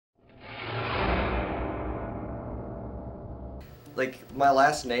like my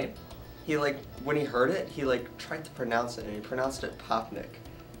last name, he like, when he heard it, he like tried to pronounce it and he pronounced it Poppnick.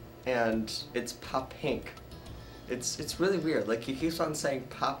 And it's Poppink. It's really weird, like he keeps on saying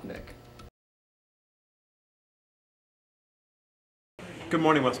Poppnick. Good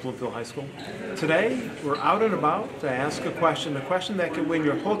morning, West Bloomfield High School. Today, we're out and about to ask a question that could win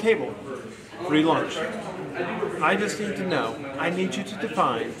your whole table free lunch. I just need to know, I need you to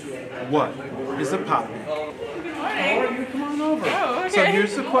define what is a Poppnick. Morning. Come on over. Oh, okay. So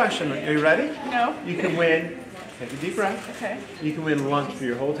here's the question. Are you ready? No. You can win, take a deep breath. Okay. You can win lunch for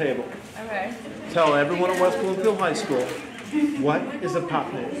your whole table. Okay. Tell everyone at West Bloomfield High School, what is a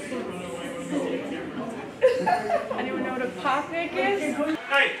Poppnick? Anyone know what a Poppnick is?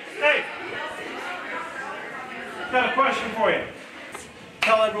 Hey! Got a question for you.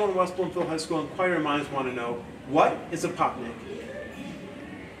 Tell everyone at West Bloomfield High School, inquiring minds want to know, what is a Poppnick?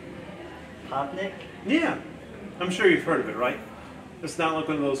 Poppnick? Yeah, I'm sure you've heard of it, right? It's not like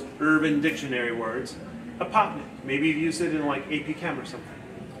one of those urban dictionary words. A Poppnick. Maybe you've used it in like AP Chem or something.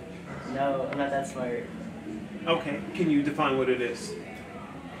 No, I'm not that smart. Okay, can you define what it is?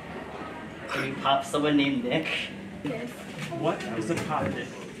 Can you pop someone named Nick? Yes. What is a Poppnick?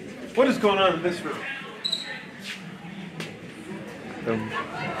 What is going on in this room?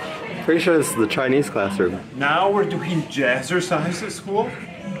 Pretty sure this is the Chinese classroom. Now we're doing jazzercise at school?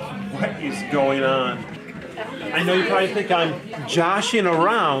 What is going on? I know you probably think I'm joshing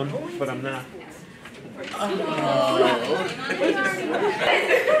around, but I'm not.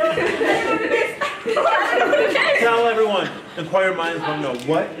 Tell everyone, inquiring minds want to know,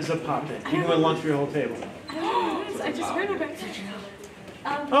 what is a Poppnick? You can win lunch for your whole table. I just heard about it.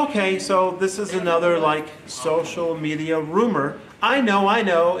 Okay, so this is another like social media rumor. I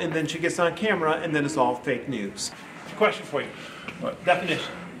know, and then she gets on camera and then it's all fake news. Question for you. What?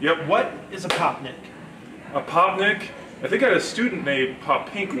 Definition. Yep. What is a Poppnick? A Poppnick? I think I had a student named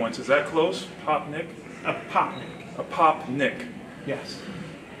Poppink once. Is that close? Poppnick? A Poppnick. A Poppnick. Yes.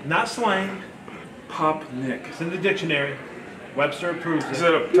 Not slang. Poppnick. It's in the dictionary. Webster approves it. Is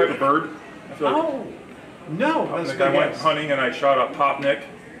that a type of bird? I feel like Oh, no. That's Poppnick. good I went guess. hunting and I shot a Poppnick.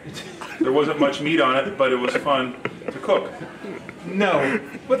 There wasn't much meat on it, but it was fun to cook. No,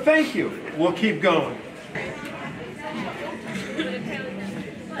 but thank you. We'll keep going.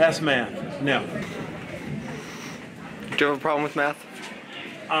 That's math. No. Do you have a problem with math?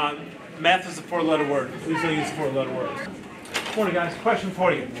 Math is a four-letter word. Please don't use four-letter words. Morning, guys. Question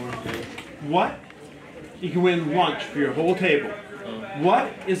for you. What? You can win lunch for your whole table.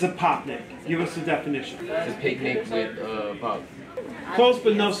 What is a Poppnick? Give us the definition. It's a picnic with pop. Close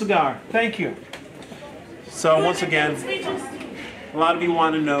but no cigar. Thank you. So once again, a lot of you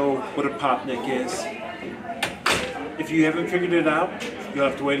want to know what a Poppnick is. If you haven't figured it out, you'll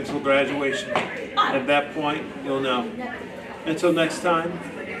have to wait until graduation. At that point, you'll know. Until next time,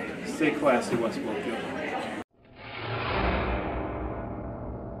 stay classy, West Bloomfield.